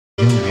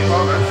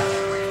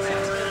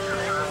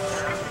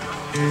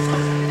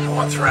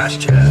thrash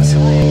jazz.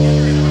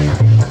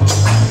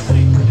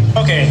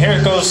 Okay,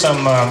 here goes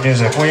some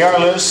music. We are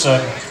loose,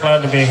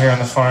 glad to be here on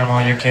the farm,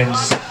 all you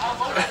kids.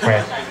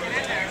 Great.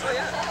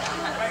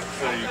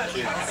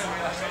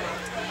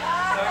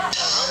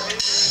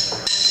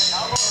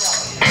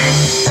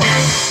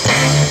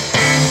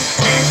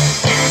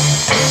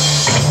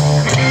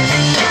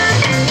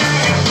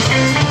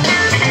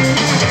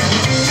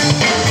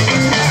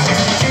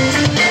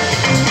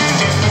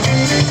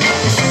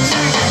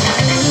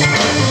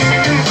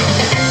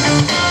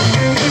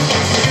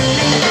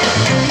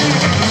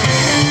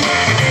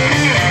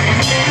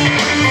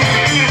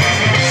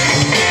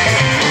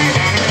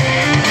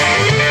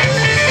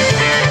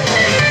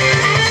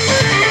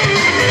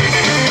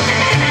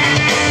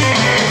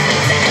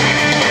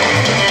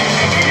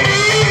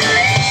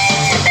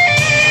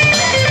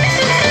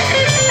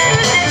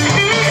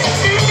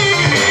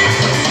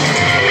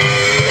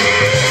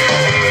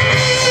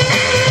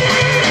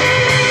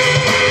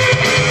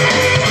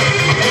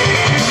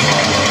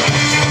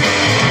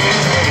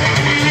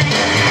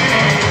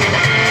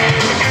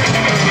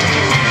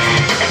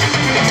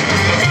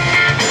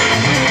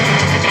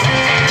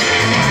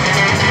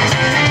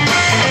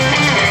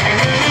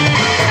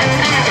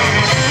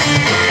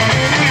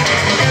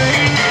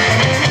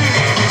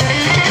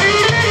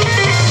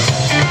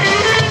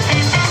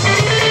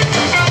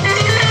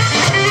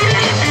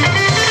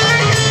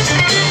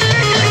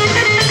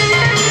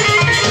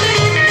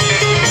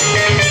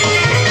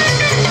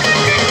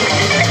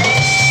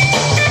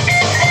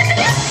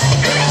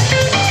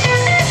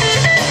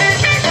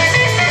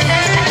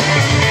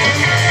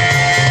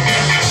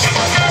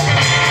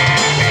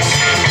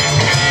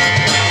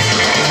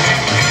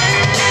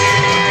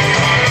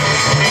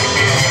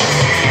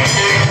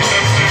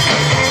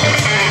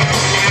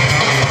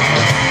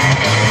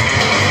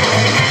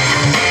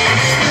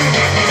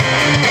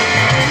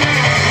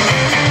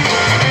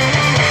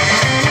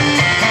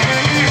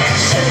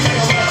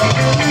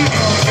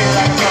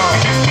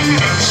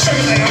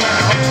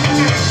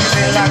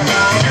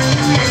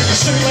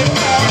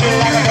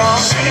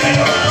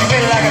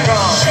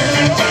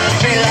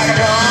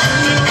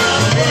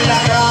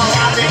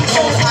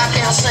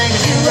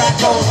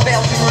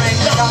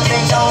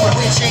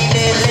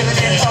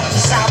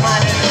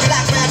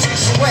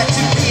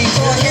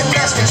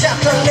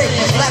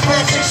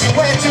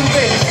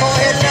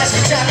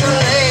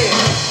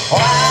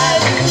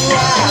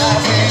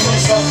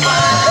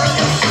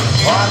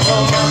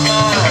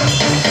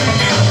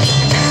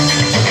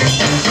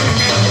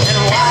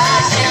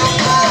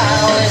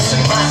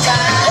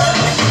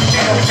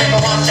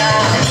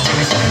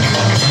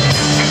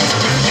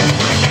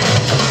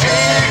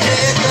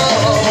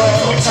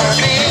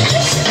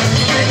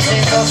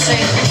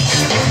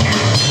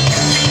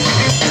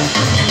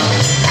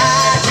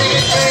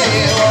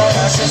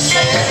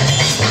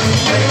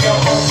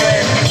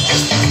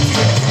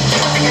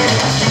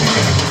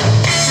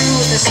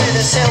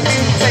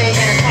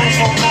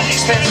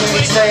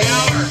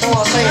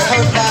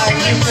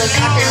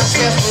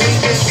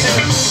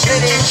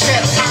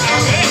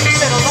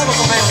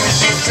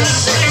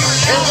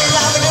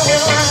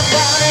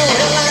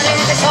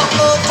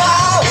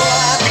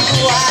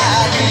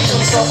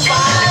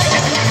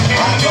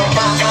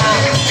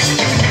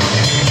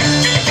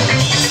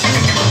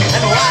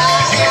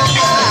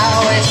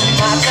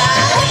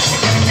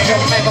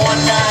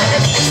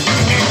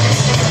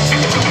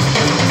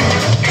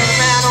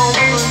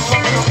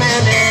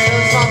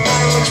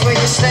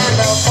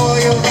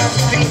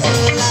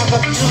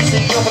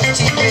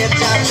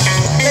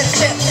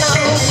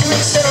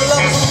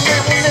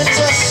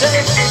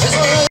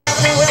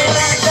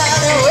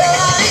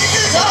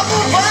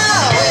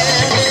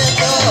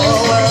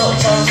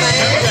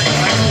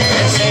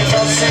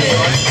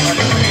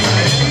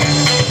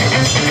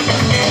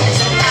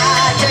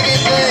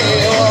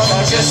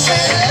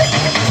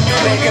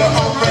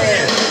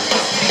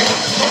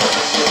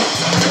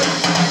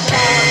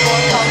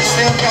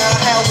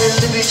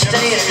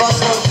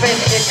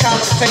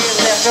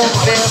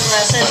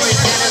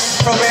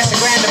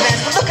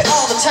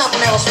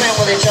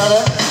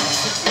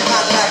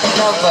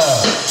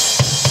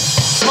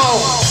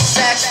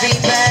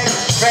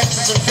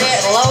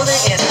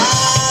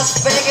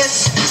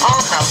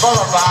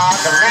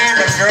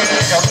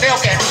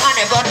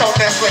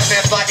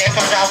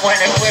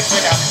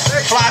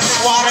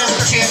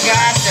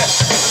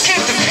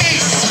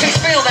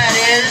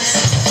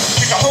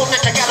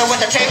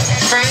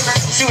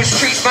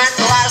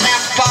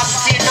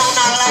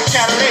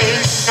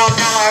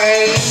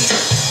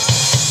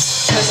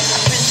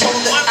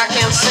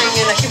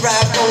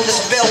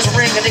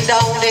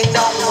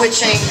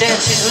 Witch ain't dead,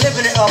 she's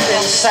living it up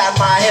inside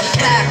my head.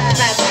 Black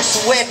magic's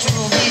the way to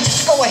be.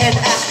 Just go ahead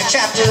and ask a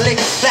chapter lick.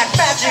 Black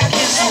magic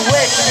is the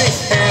way to be.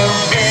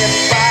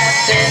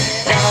 Everybody,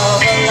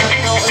 lover,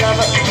 like no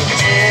lover.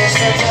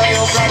 Sister, tell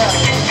your brother.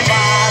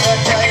 Father,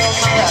 tell your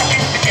mother.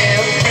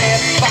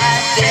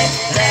 Everybody,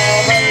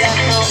 lover,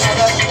 like no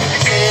other.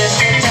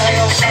 Sister, tell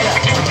your brother.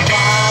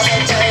 Father,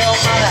 tell your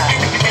mother.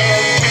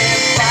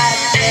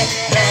 Everybody,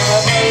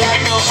 lover,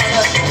 like no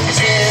other.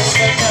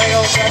 Sister,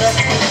 brother,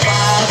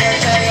 father,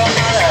 tell your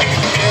mother.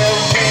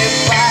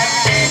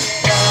 Everybody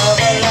love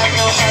her like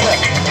no other.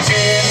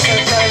 Sister,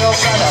 tell your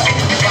brother,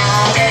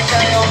 father,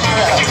 tell your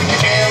mother.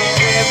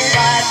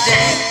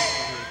 Everybody.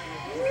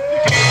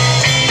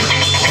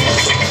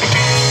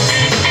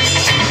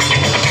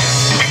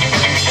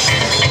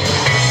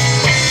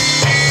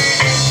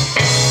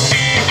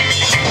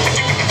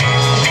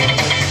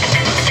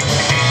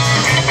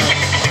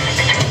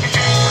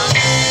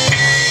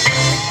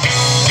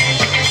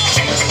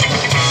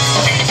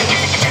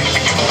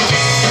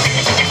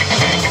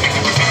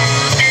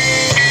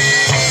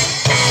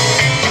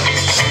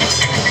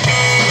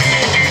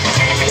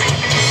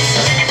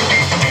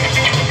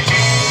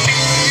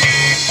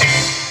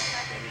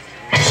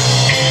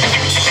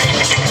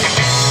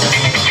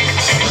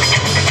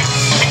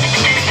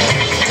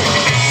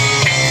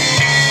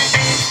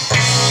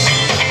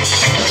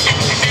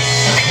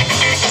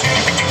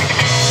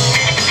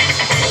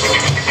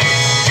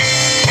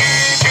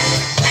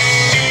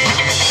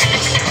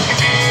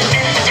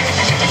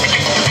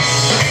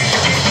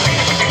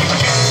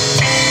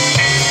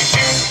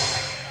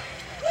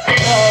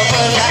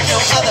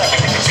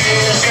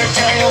 Sister,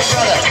 tell your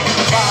brother,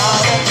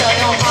 father, tell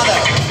your mother,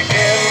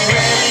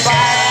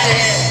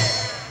 everybody.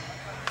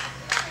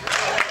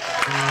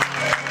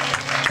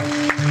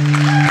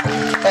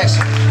 Thanks.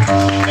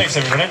 Thanks,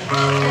 everybody.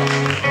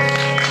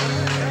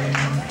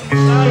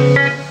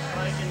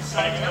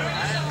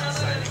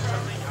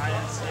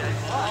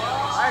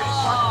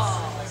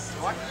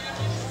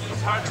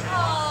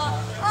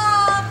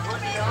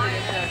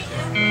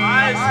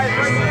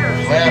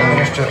 Well,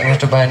 I'm gonna have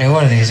to buy a new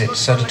one of these.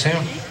 It's out of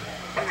tune.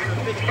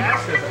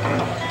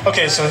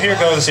 Okay, so here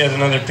goes yet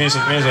another piece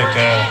of music,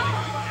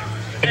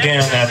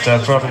 again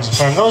at Province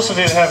Farm. Those of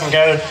you that haven't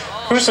gathered,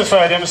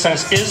 Crucified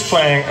Innocence is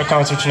playing a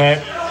concert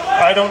tonight.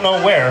 I don't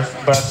know where,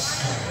 but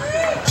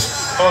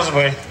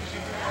supposedly.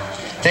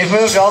 They've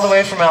moved all the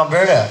way from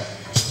Alberta.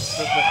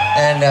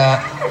 And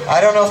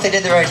I don't know if they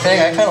did the right thing.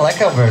 I kind of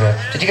like Alberta.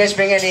 Did you guys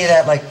bring any of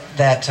that, like,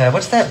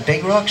 what's that,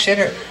 Big Rock shit?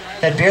 Or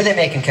that beer they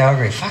make in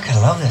Calgary? Fuck, I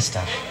love this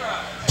stuff.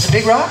 Is it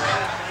Big Rock?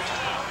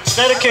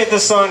 Dedicate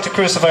this song to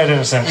Crucified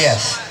Innocence.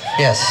 Yes,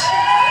 yes.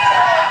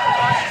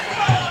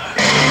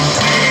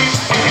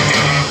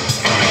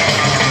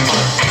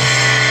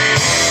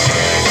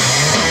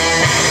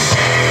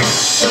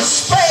 The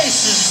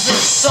space is the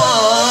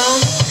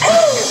sun,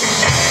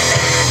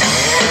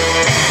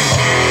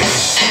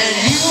 and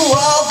you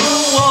are the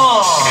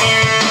one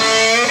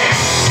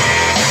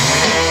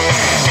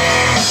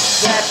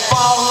that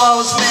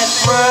follows me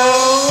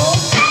through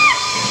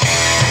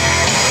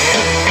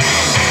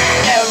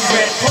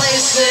every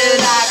place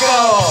that I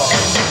go.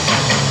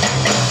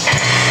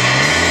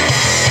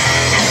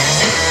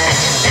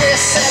 They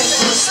said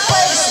the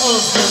space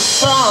was the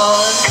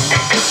sun,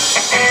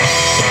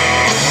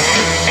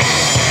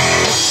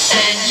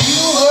 and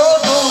you were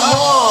the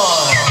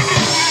one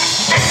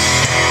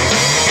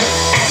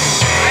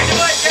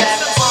that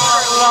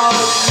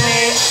followed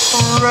me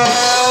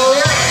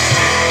through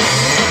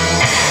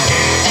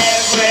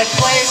every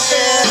place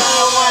that I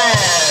went.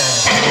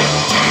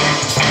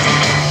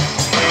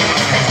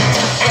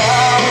 The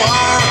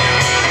one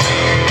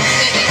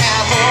in the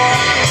apple,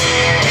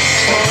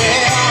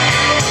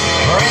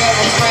 real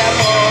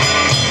scramble.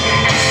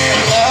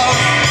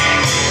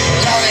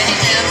 Love any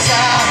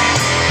answer.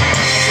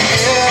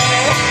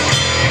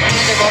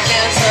 Musical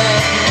cancer.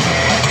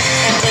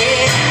 And we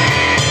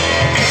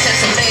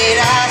resuscitate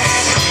us.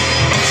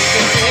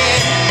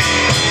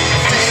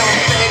 To be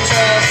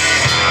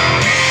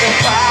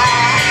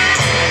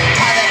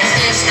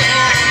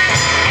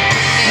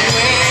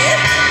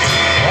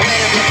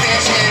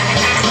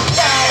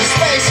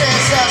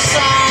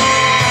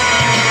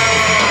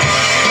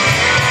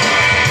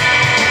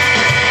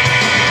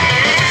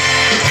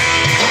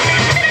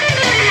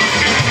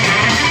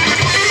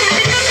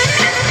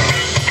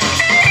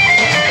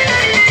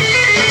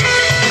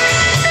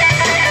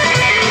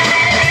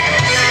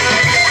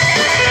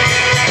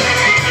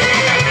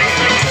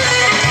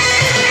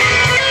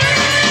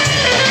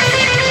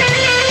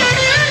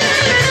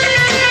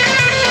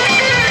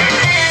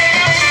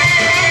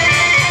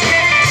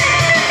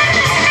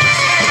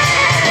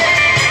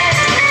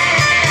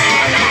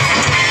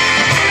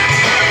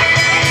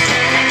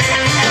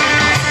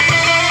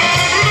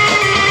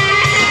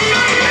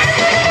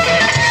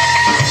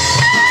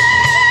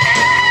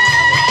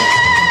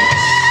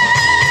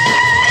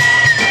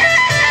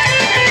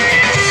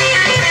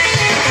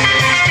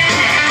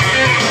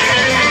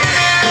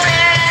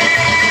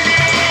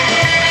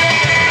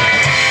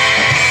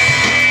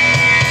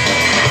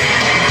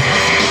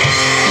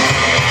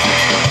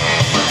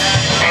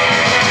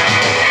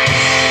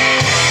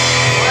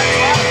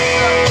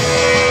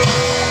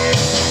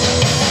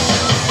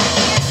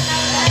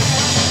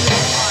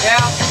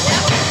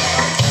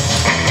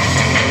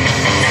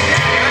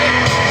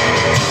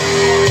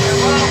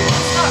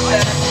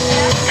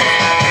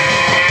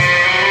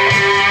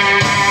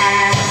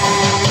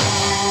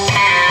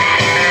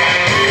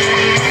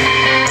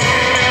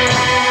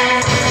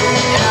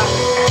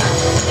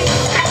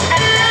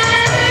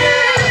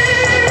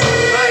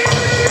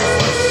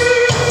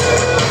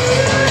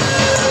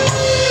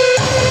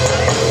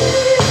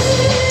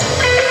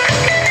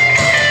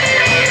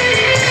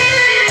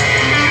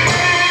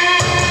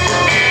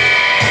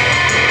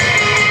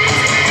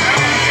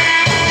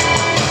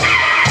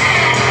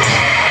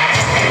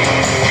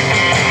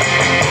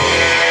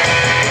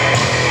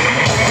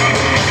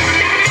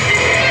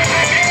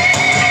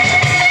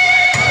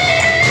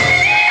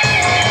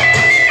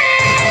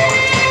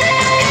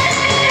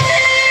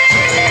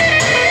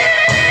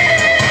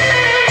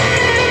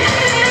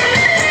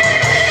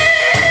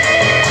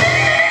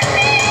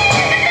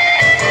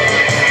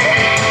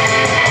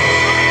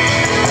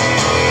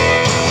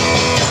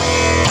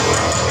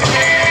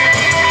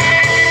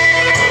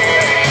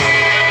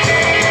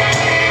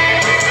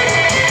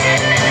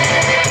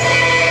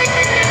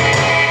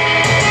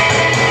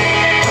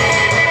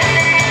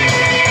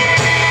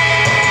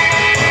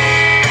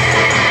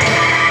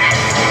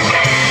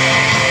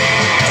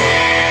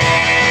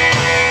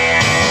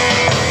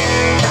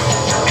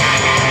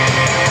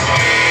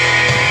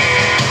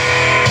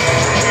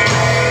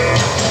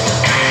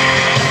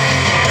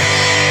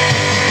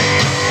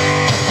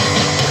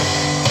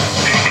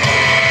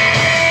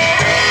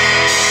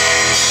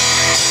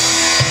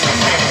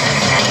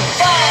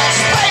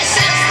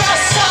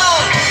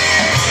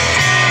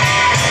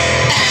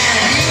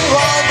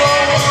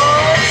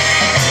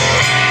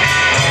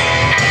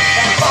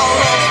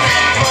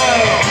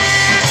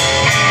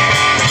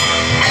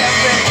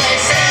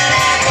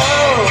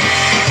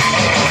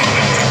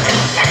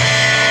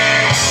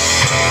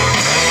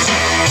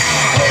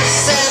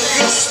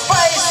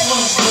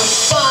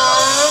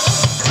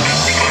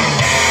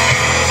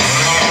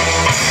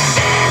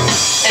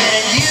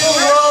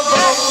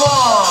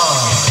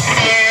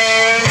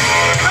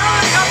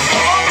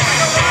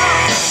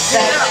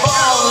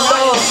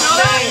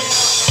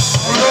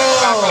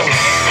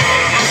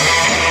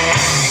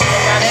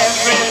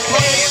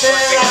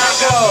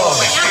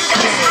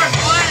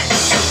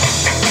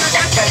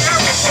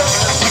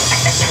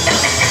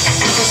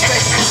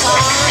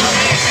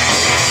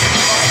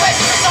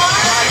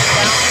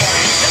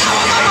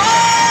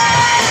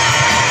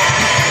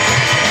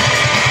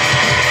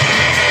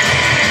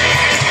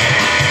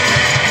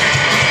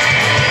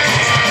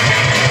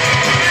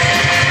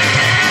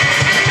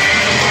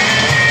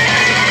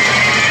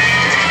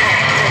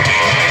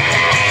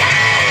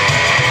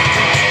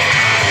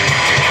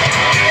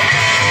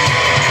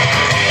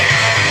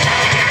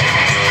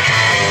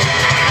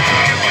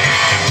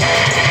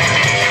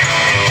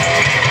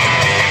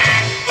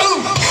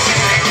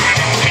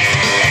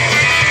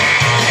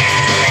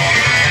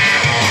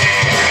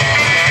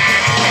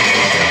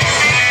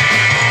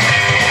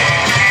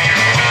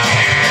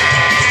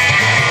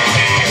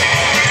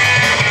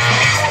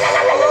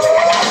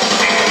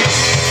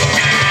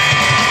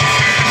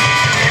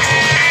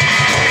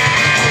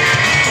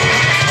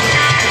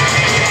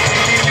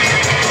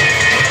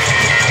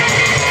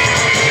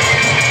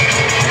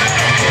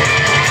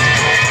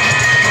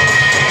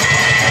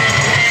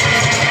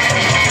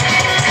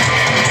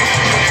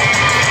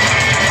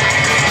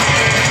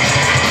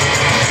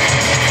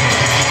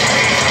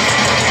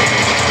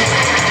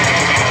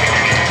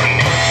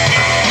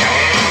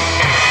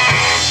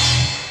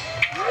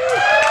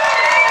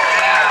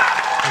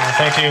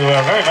Thank you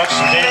very much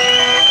indeed.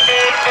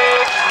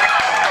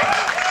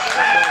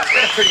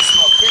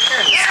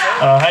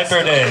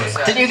 Hyper Day.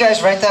 Didn't you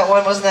guys write that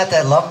one? Wasn't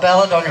that love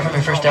ballad on from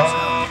your first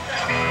album?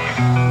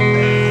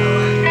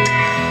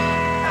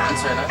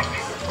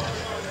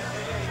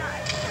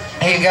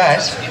 Hey, you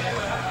guys.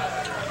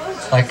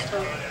 Like,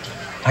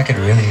 I could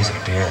really use a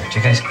beer. Do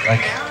you guys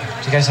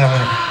have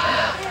one?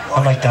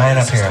 I'm like dying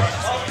up here.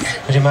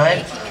 Would you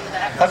mind?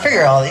 I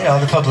figure all, you know,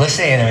 the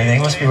publicity and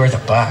everything must be worth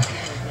 $1.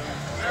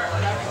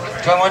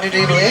 Do I want to do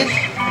you believe?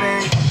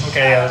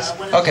 Okay, yes.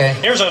 Okay.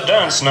 Here's a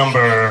dance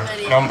number.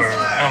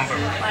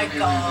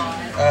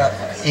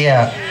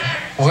 Yeah.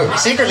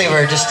 Secretly,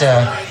 we're just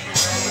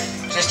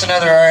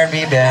another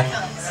R&B band.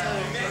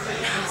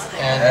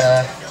 And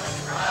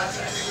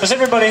does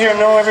everybody here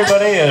know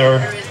everybody, or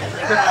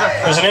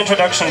there's an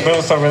introduction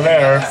booth over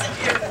there?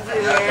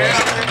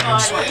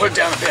 Put it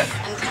down a bit.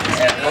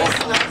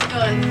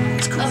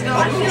 It's cool.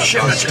 Oh,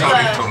 shit, that's your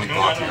Tony.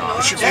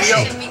 What's your video?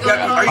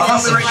 Are you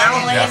filming right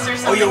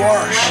now? Oh, you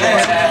are.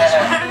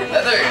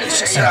 It's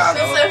just, so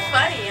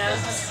funny.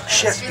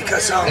 shit,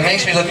 because it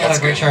makes me look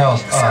like Ray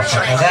Charles. Oh,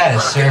 now that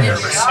is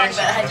service.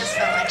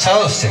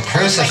 Toasted,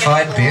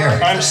 crucified beer.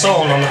 I'm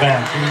sold on the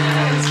band.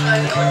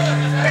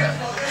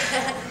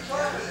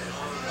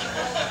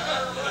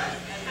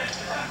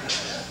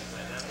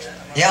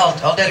 Yeah,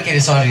 I'll dedicate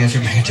a song to you if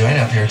you bring a joint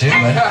up here too,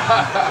 bud.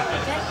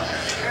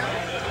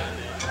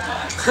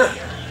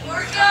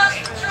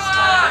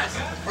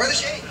 We're the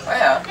shade. Oh,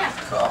 yeah.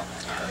 Cool.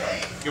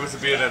 Give us a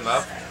beer then,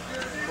 love.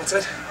 What's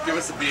that? Give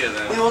us a beer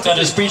then. That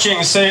is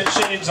preaching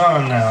shades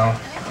on now.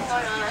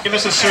 Give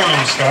us a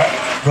sermon, Scott.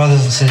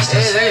 Brothers and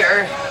sisters. Hey, there you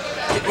are.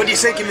 What do you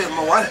say? Give me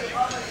my what?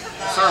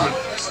 Sermon.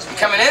 You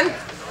coming in?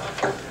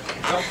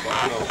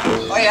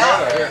 Oh,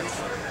 yeah.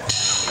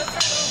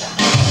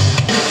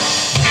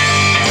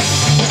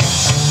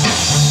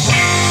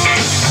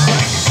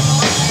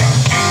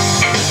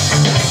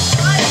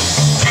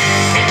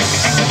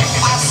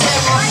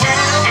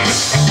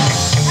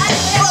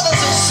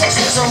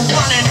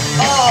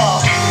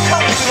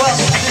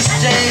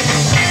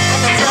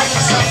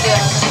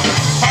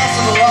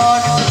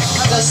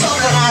 There's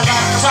something I'd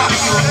like to talk to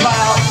you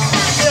about. A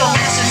little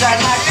message I'd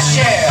like to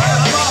share.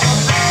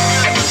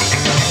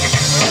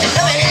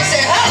 Let me hear you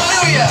say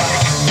hallelujah.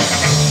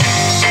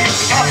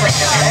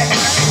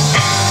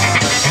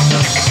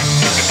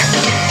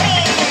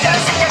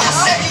 I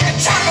said you can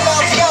talk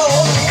about your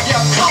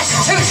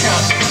constitution.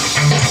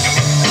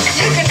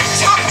 You can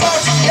talk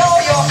about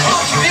your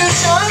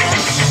contribution.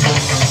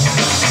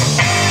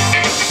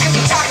 You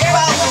can talk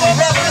about the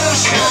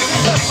revolution.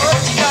 But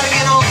you gotta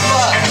get on the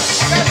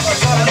bus.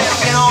 Gotta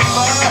get on the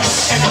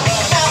bus. Now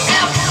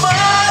after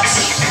much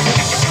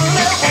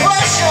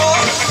liberation,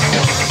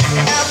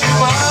 after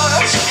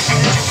much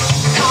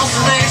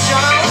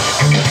consternation,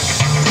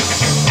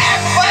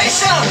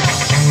 aggravation,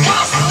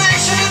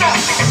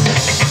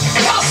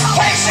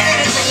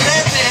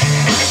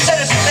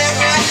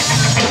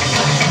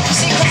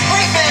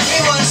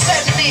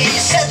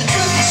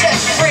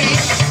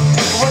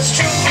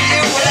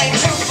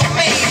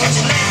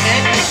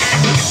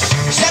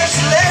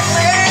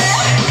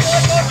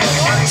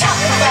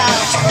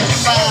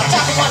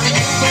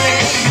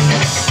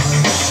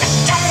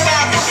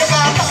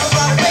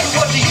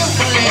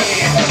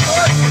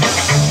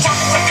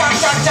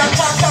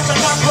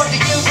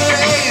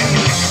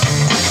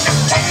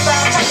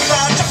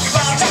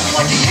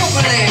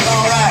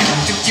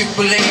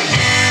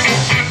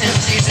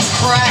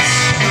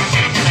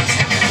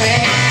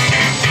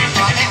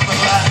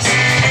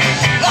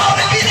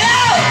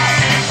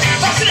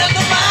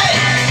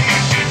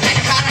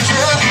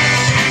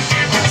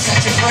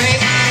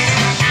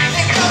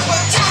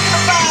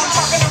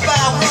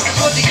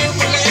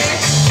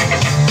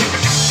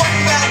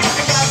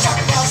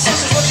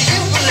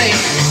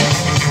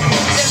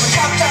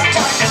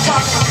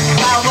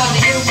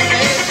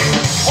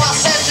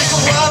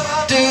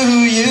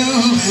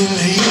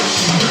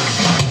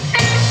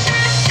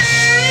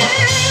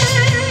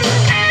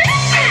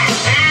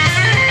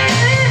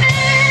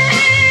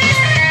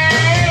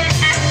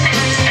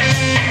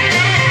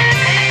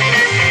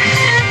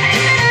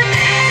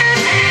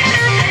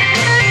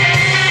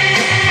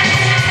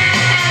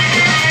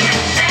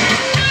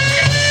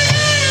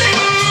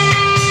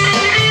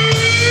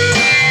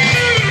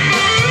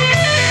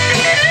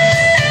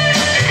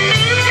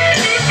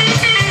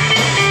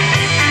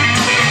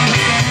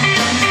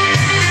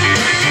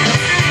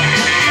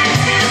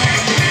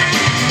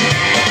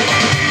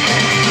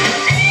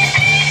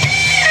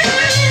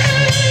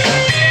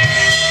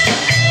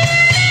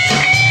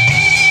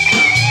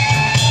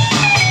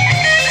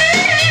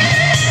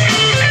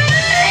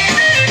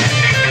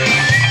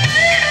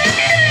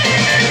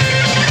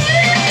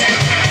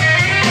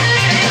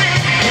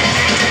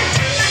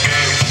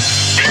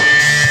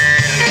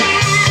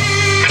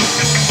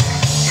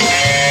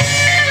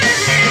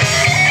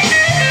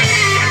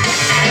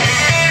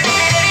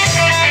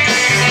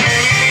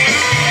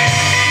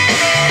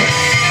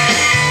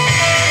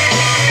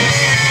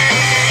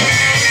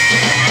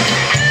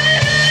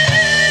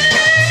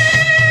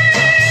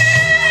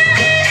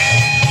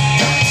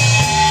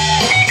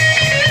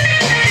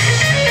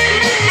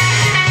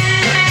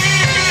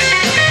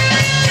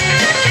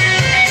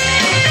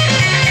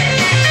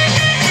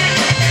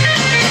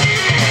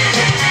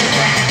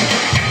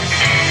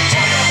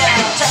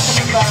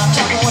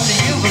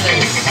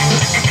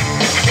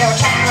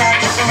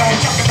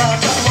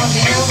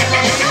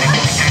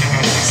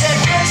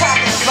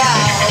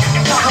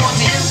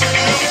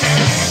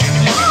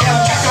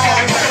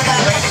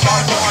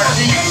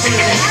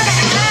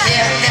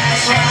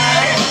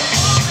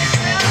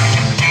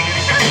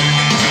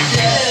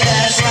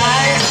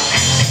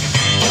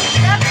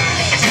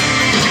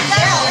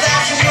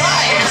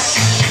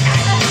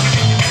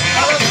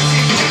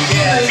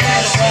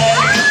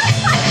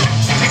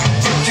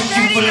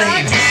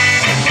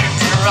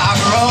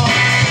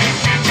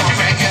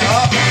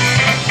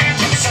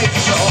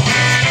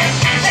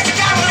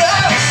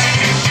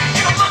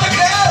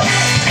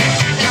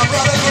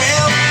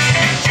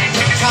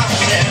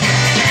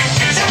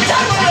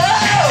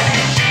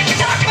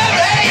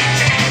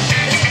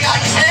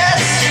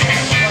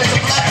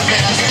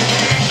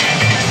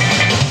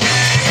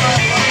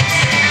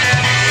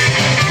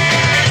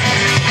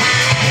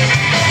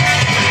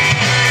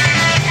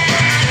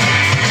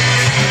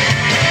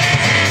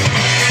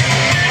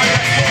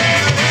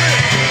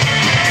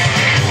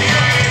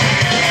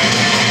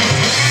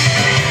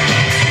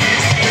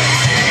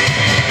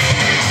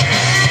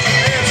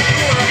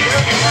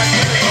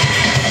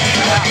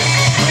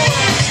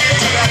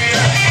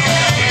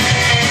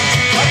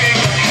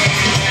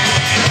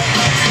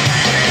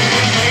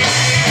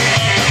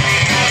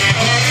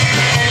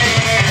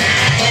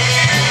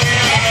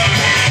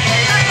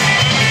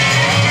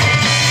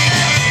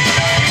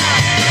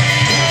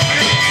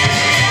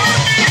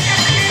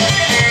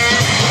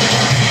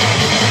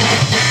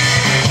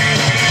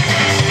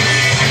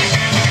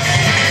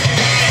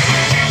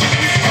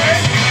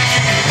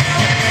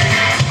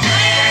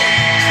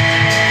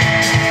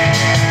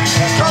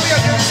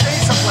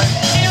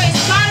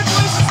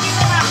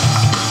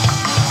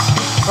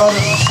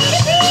 brothers and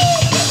sisters,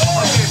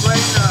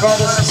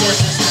 brothers and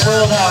sisters, the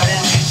world how it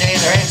is these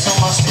days, there ain't so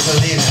much to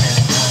believe in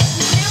anymore.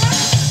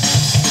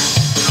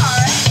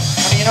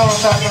 I mean, you know what I'm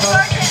talking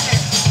about?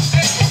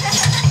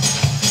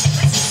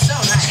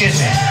 Excuse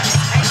me.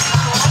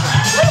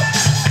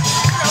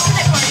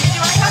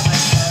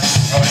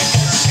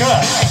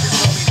 Scott,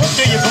 what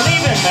do you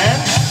believe in,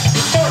 man?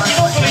 You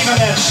don't believe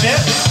in that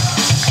shit.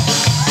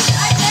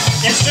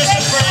 It's just a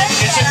prank,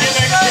 it's a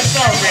gimmick, it's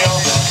not real.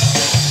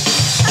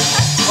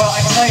 Well, I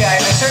can tell you, I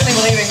certainly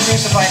believe in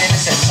crucified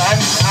innocence. I'm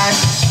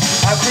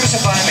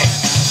crucify me.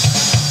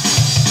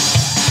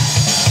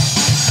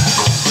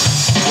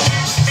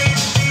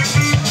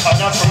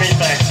 Not for me,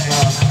 thanks.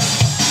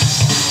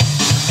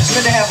 It's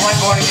good to have one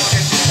more to get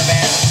Christian in the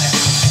band.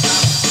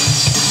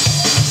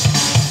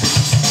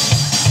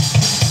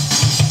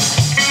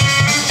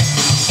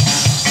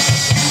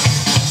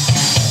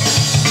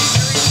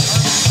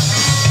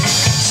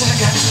 So I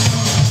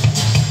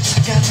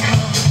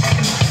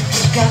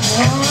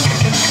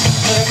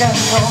got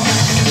to know,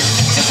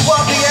 just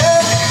what the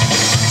earth,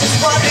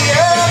 just what the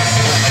earth,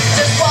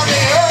 just what the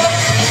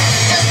earth,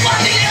 just what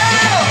the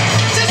earth,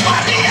 just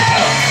what the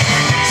earth,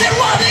 just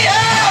what the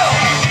earth,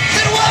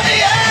 just what the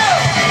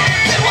earth,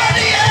 just what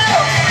the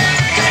earth,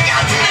 'cause I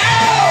got to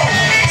know,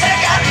 so I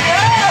got to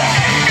know,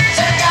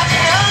 so I got to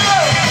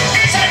know,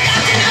 so I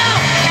got to know,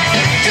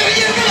 do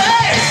you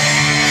believe?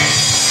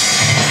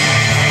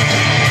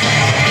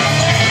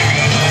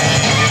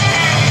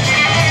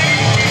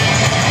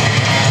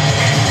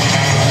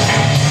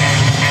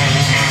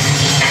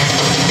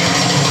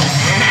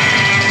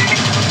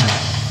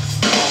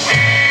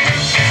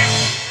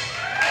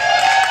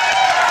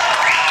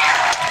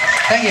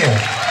 Thank you.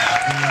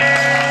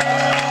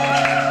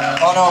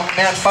 Oh no,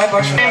 man, $5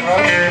 for that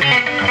road.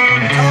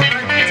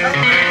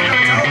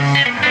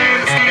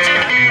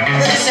 I'm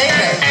gonna save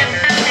it.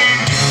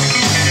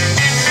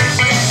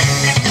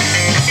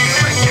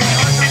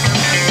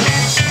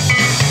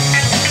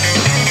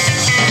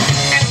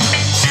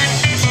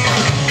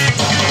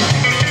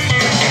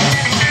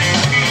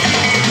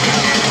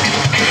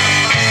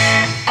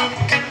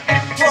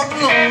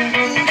 Problem,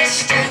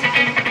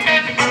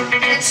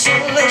 it's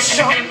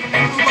solution.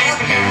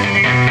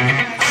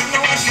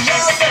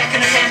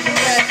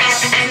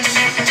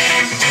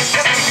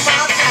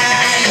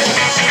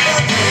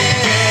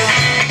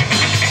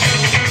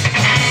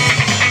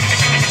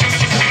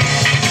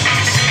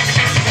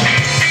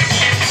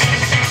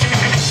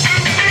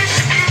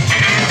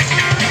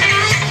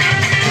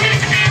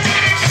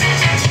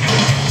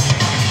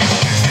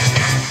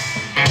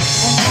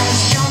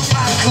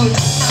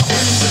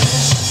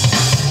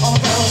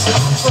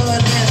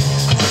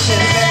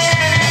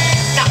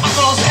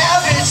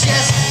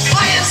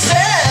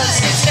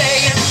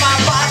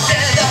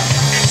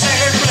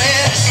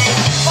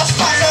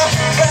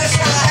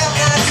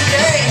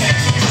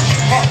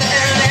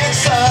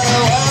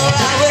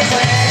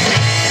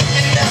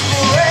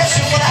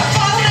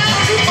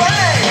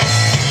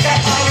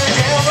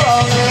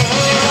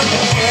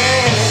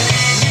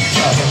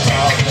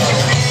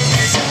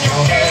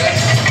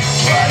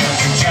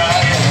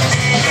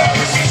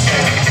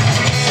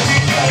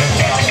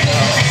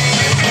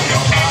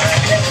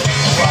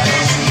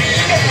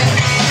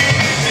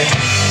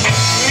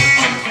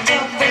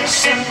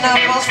 I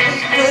must be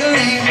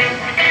relieved,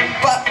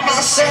 but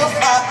myself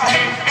I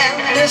am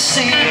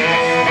deceived.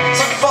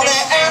 So for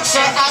the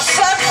answer I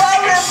search for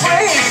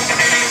reprieve,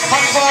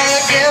 but for the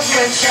gift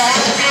which I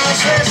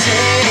must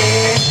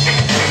receive.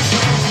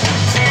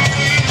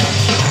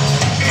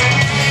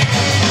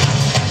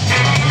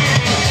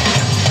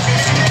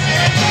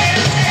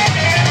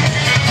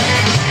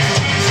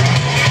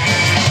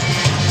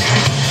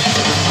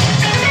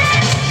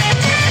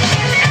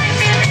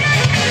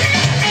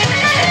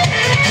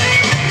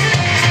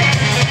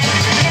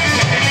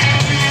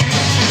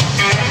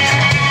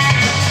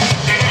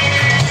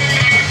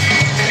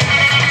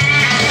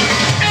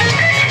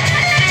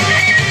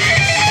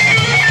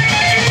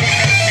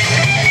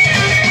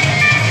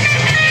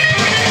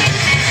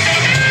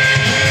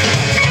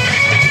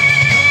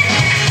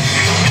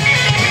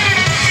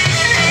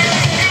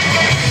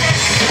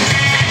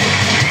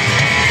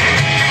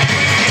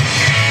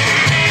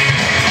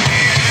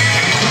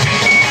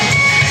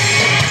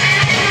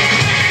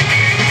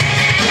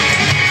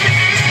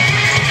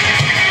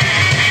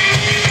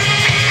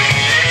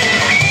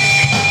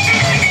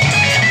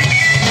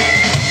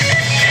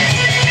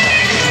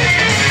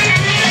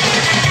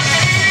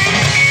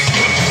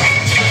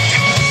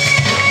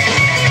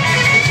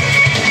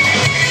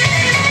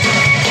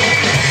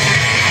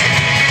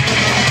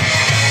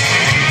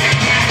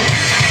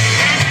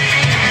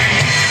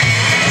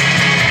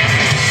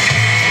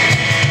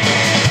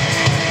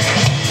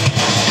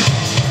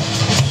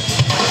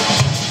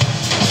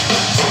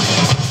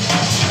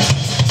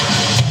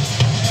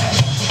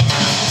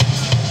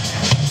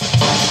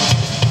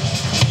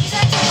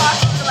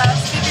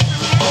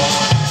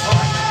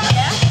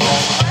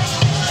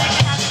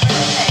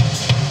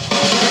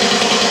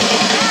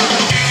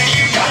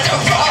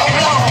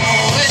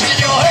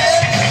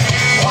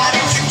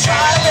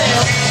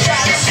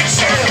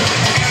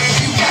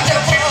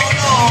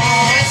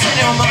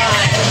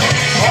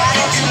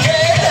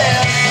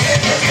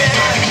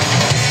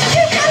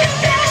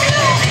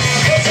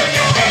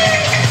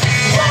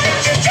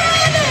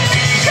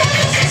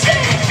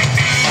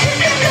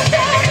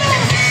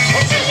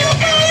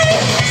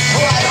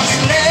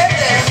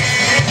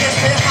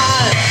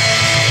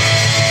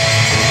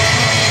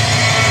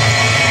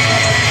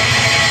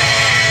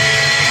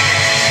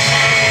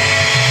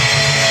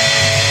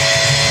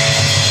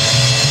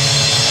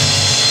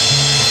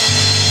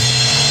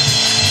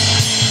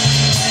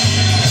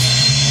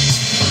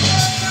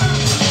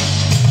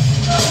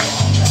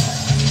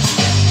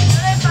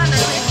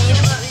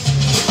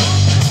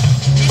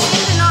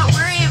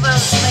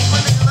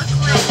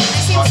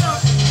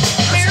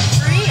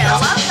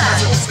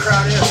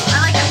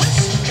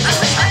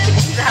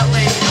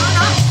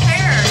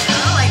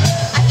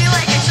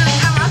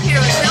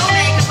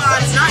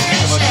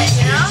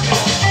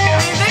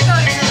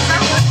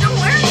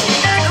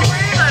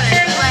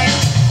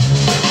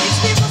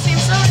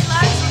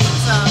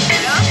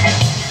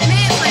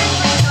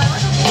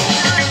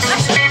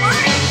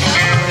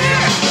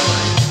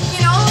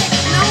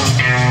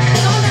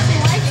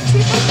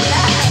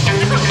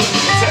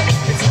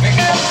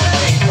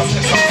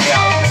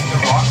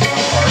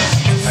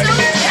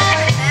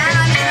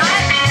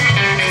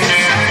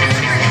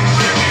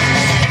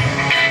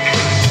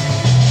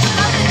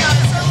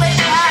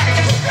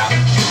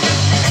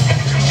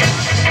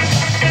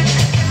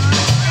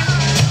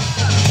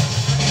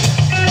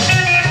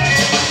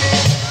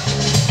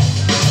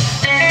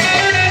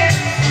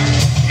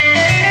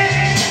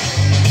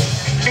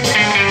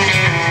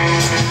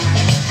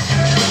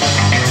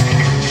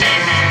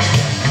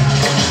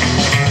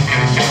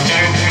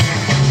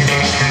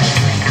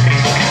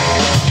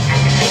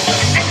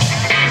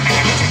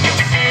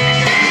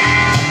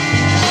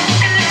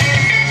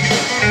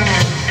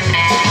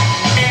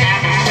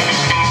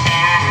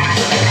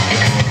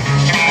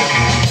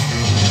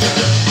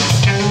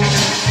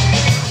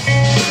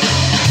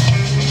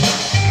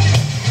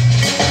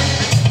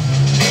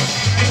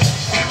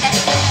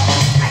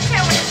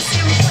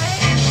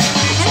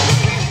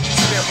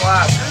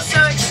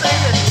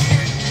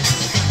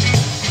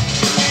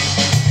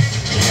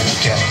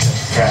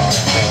 ground.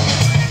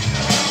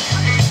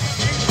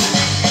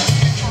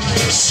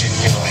 It's in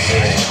your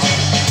head.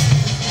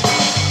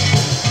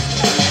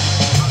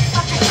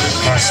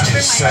 Must do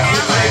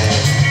something.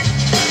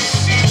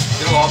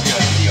 It'll all be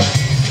on video.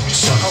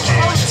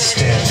 Something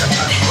instead.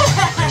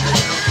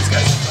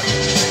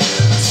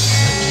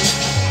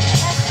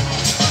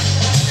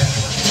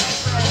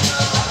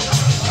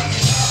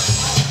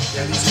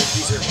 Yeah,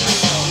 these are.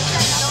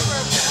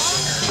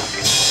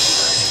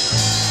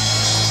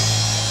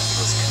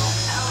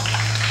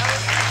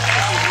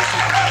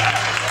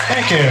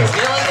 Thank you.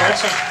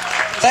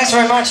 Thanks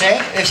very much,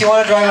 eh? If you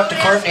want to drive up to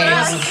Courtney,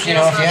 you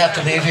know, if you have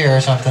to leave here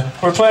or something.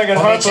 We're playing in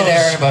We'll meet you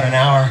there in Harpo's. about an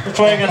hour. We're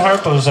playing in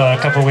Harpo's a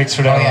couple weeks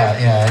from now. Oh,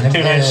 yeah.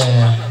 2 days.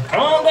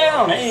 Come on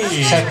down,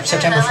 hey.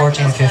 September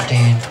 14, 15. Do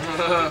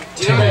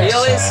you know what the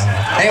deal is?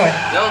 Anyway,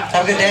 No.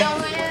 have a good day.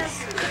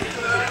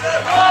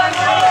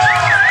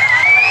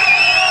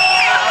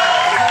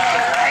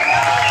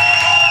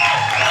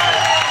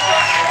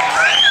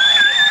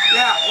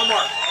 Yeah, one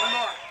more.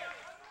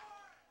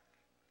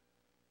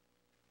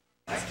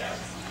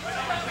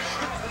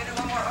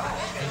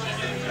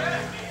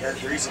 Yeah,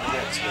 they're easy to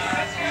get, so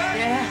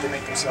they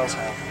make themselves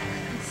happy.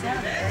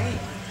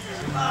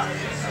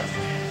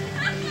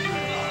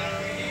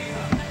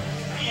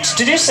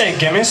 Did you say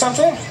give me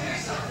something?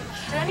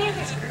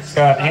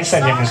 Scott, he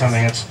said give me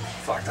something. It's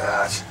Fuck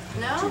that.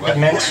 No? it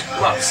meant.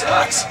 Love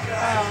sucks.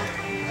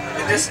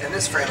 In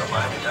this frame of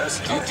mind, it does.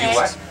 Do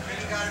what?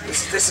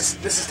 This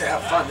is to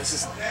have fun. This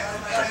is. None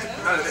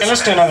of this Hey,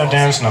 let's do another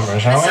dance number,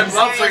 shall It's we?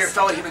 love for your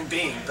fellow human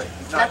being, but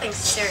not. Nothing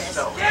serious.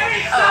 No. Oh,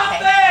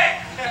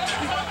 okay.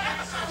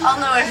 I'll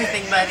know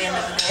everything by the end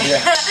of the day.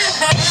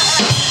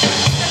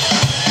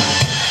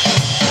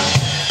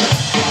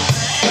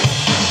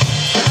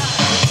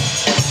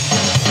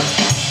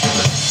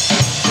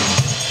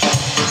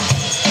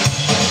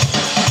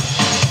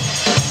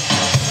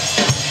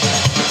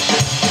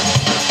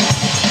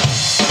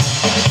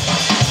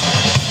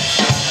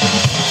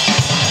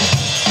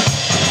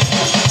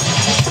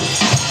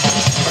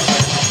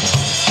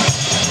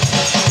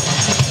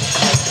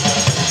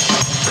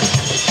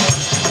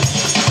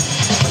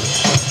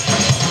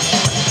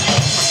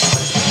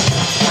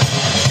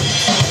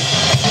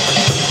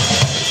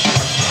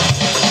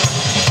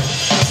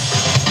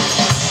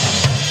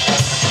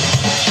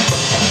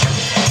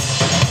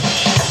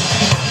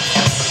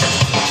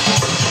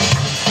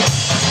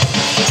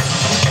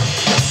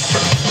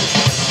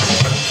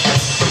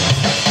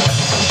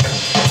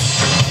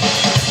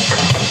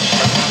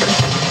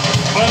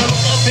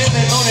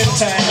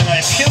 Time and I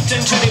puked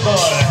into the boy.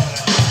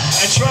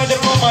 I tried to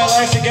pull my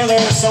life together,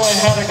 so I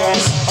had a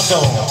glass of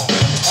dough.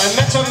 I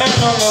met a man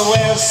on the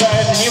way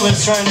outside and he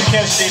was trying to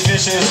catch the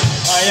fishes.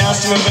 I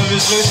asked him if it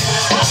was loose.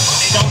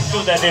 They don't do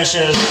the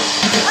dishes.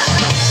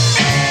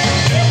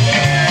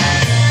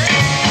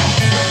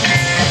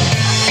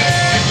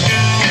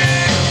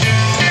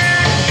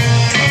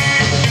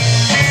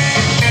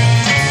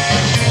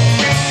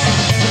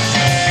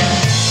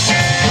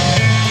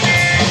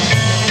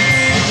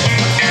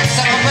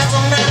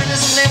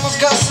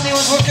 Gus and he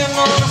was working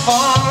on a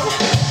farm.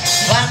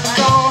 Planting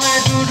corn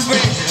and through the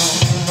bridge, it don't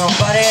do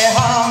nobody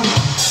harm.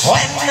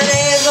 When the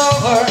day is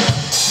over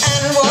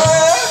and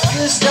work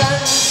is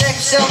done, take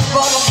yourself a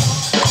bottle,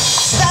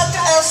 start to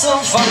have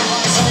some fun.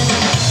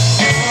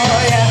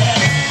 Oh yeah,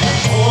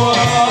 oh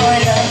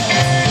yeah,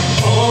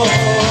 oh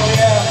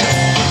yeah,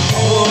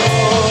 oh yeah,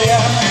 oh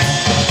yeah,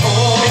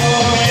 oh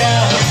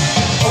yeah,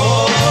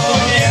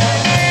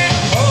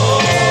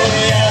 oh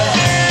yeah,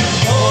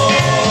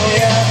 oh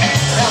yeah.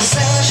 Now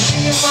Sarah,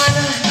 she a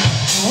miner,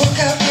 she work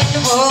out in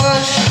the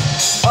bush.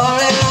 All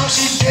day long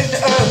she dig the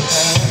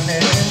earth and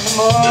live in the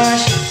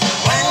bush.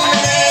 When the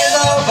day is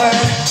over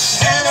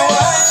and the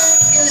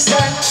work is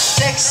done,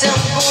 take some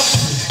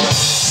food,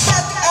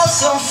 start to have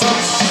some fun.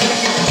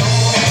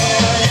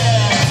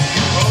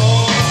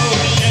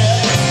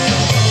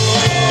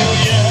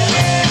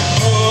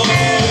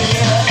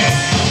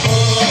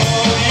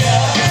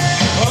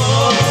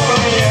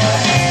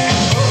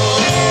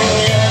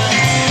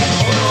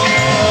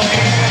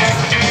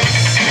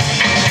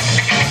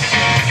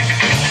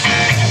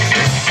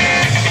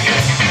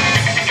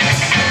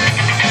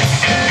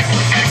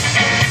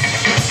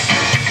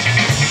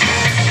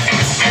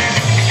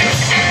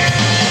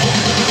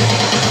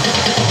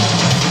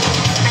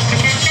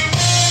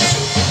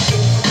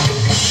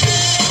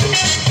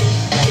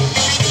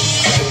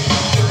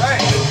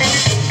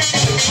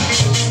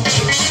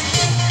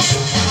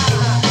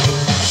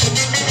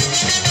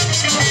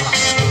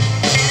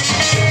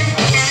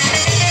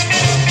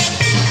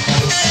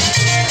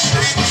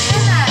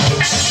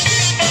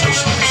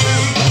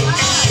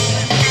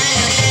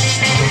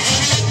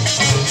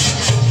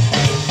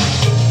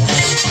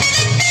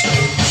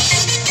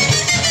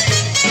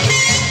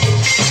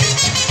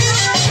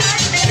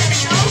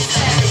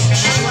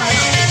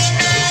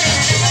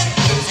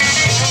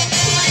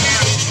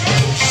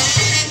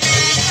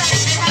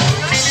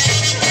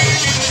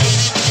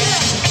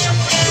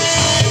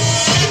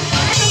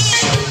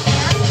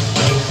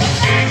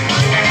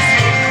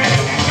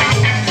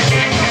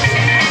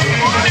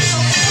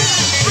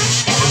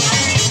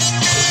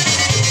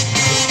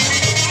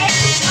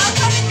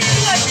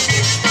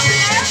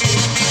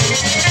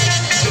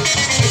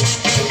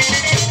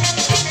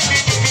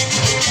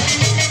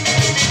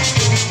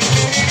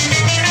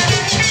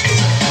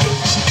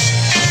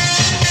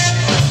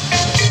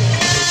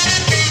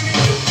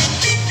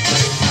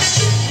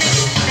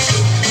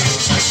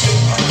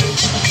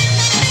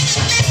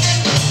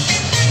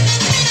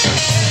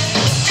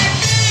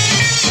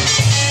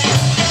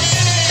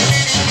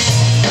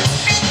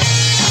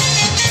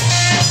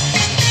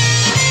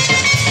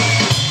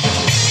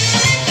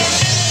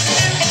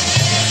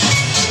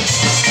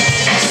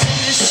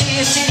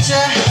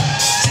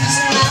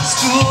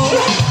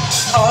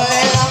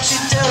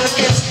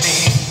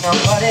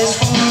 somebody's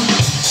food.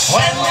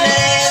 When the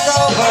day's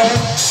over,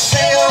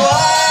 say a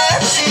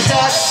word, she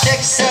touched,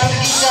 takes up the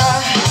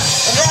guitar.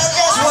 That's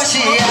just what she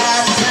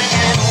has,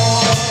 singing,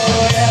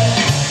 oh yeah,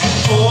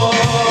 oh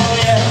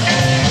yeah,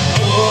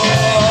 oh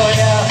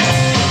yeah,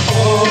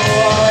 oh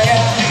yeah,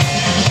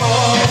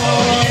 oh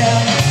yeah,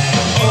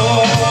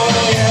 oh yeah,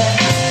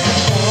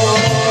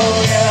 oh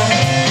yeah,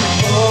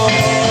 oh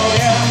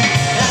yeah.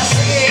 Now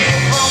sing it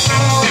from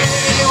now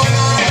to when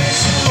I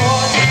wish you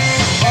would.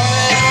 Oh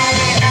yeah, I'll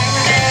be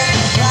hanging there,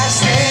 last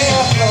day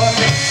afloat.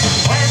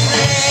 When the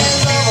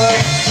day's over,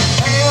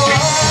 say a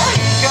word,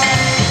 he got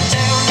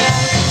down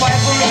and fight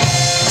for me.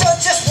 So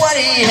just what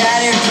he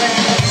had in mind.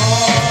 Oh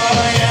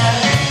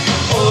yeah,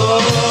 oh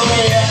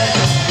yeah,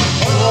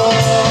 oh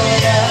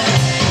yeah,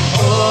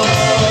 oh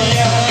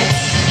yeah,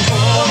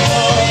 oh yeah, oh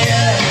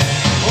yeah,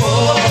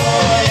 oh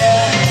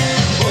yeah,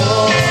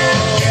 oh yeah, oh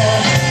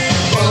yeah, oh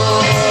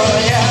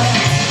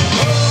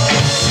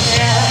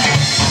yeah,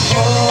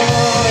 oh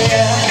yeah,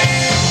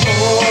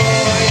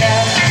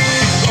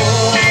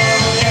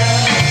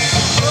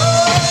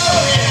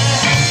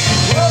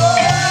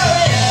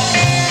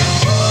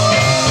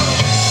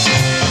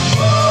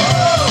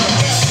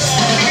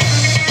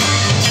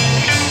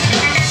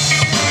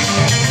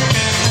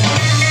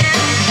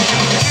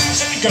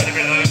 Gotta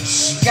be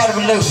loose. gotta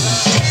be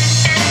loose.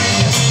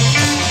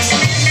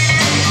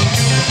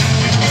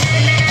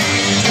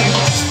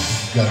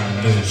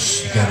 Gotta be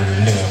loose, gotta be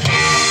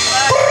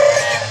loose.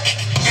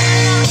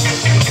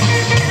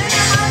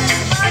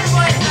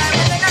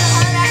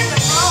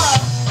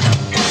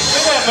 Do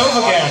that move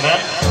again, man.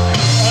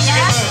 That's a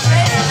good move.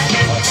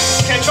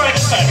 Okay, try it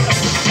this time.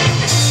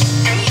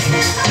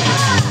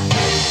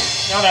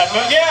 Now that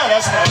move. Yeah,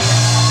 that's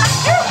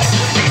nice.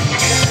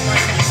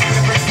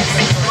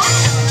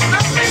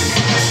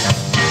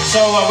 So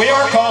we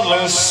are called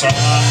Loose.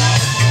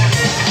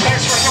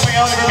 Thanks for coming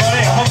out, everybody.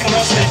 I hope the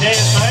rest of the day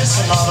is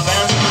nice, and all the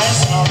bands are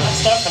nice, and all that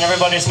stuff, and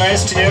everybody's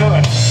nice to you.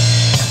 And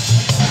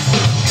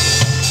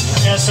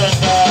yes, and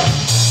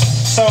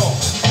so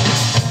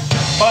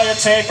buy a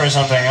tape or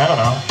something. I don't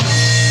know.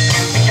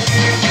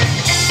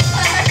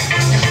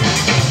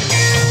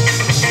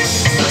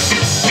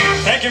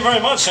 Thank you very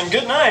much, and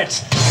good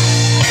night.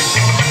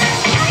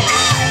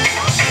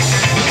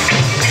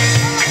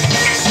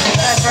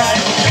 That's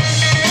right.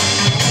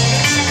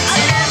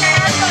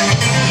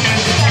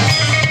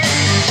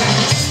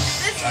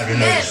 Gotta be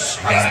loose.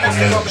 Gotta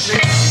be loose.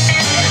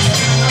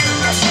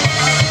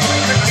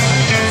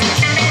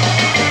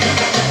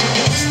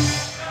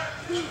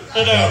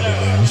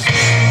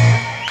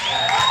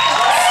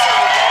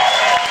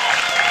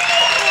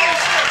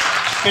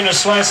 Been a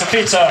slice of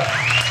pizza.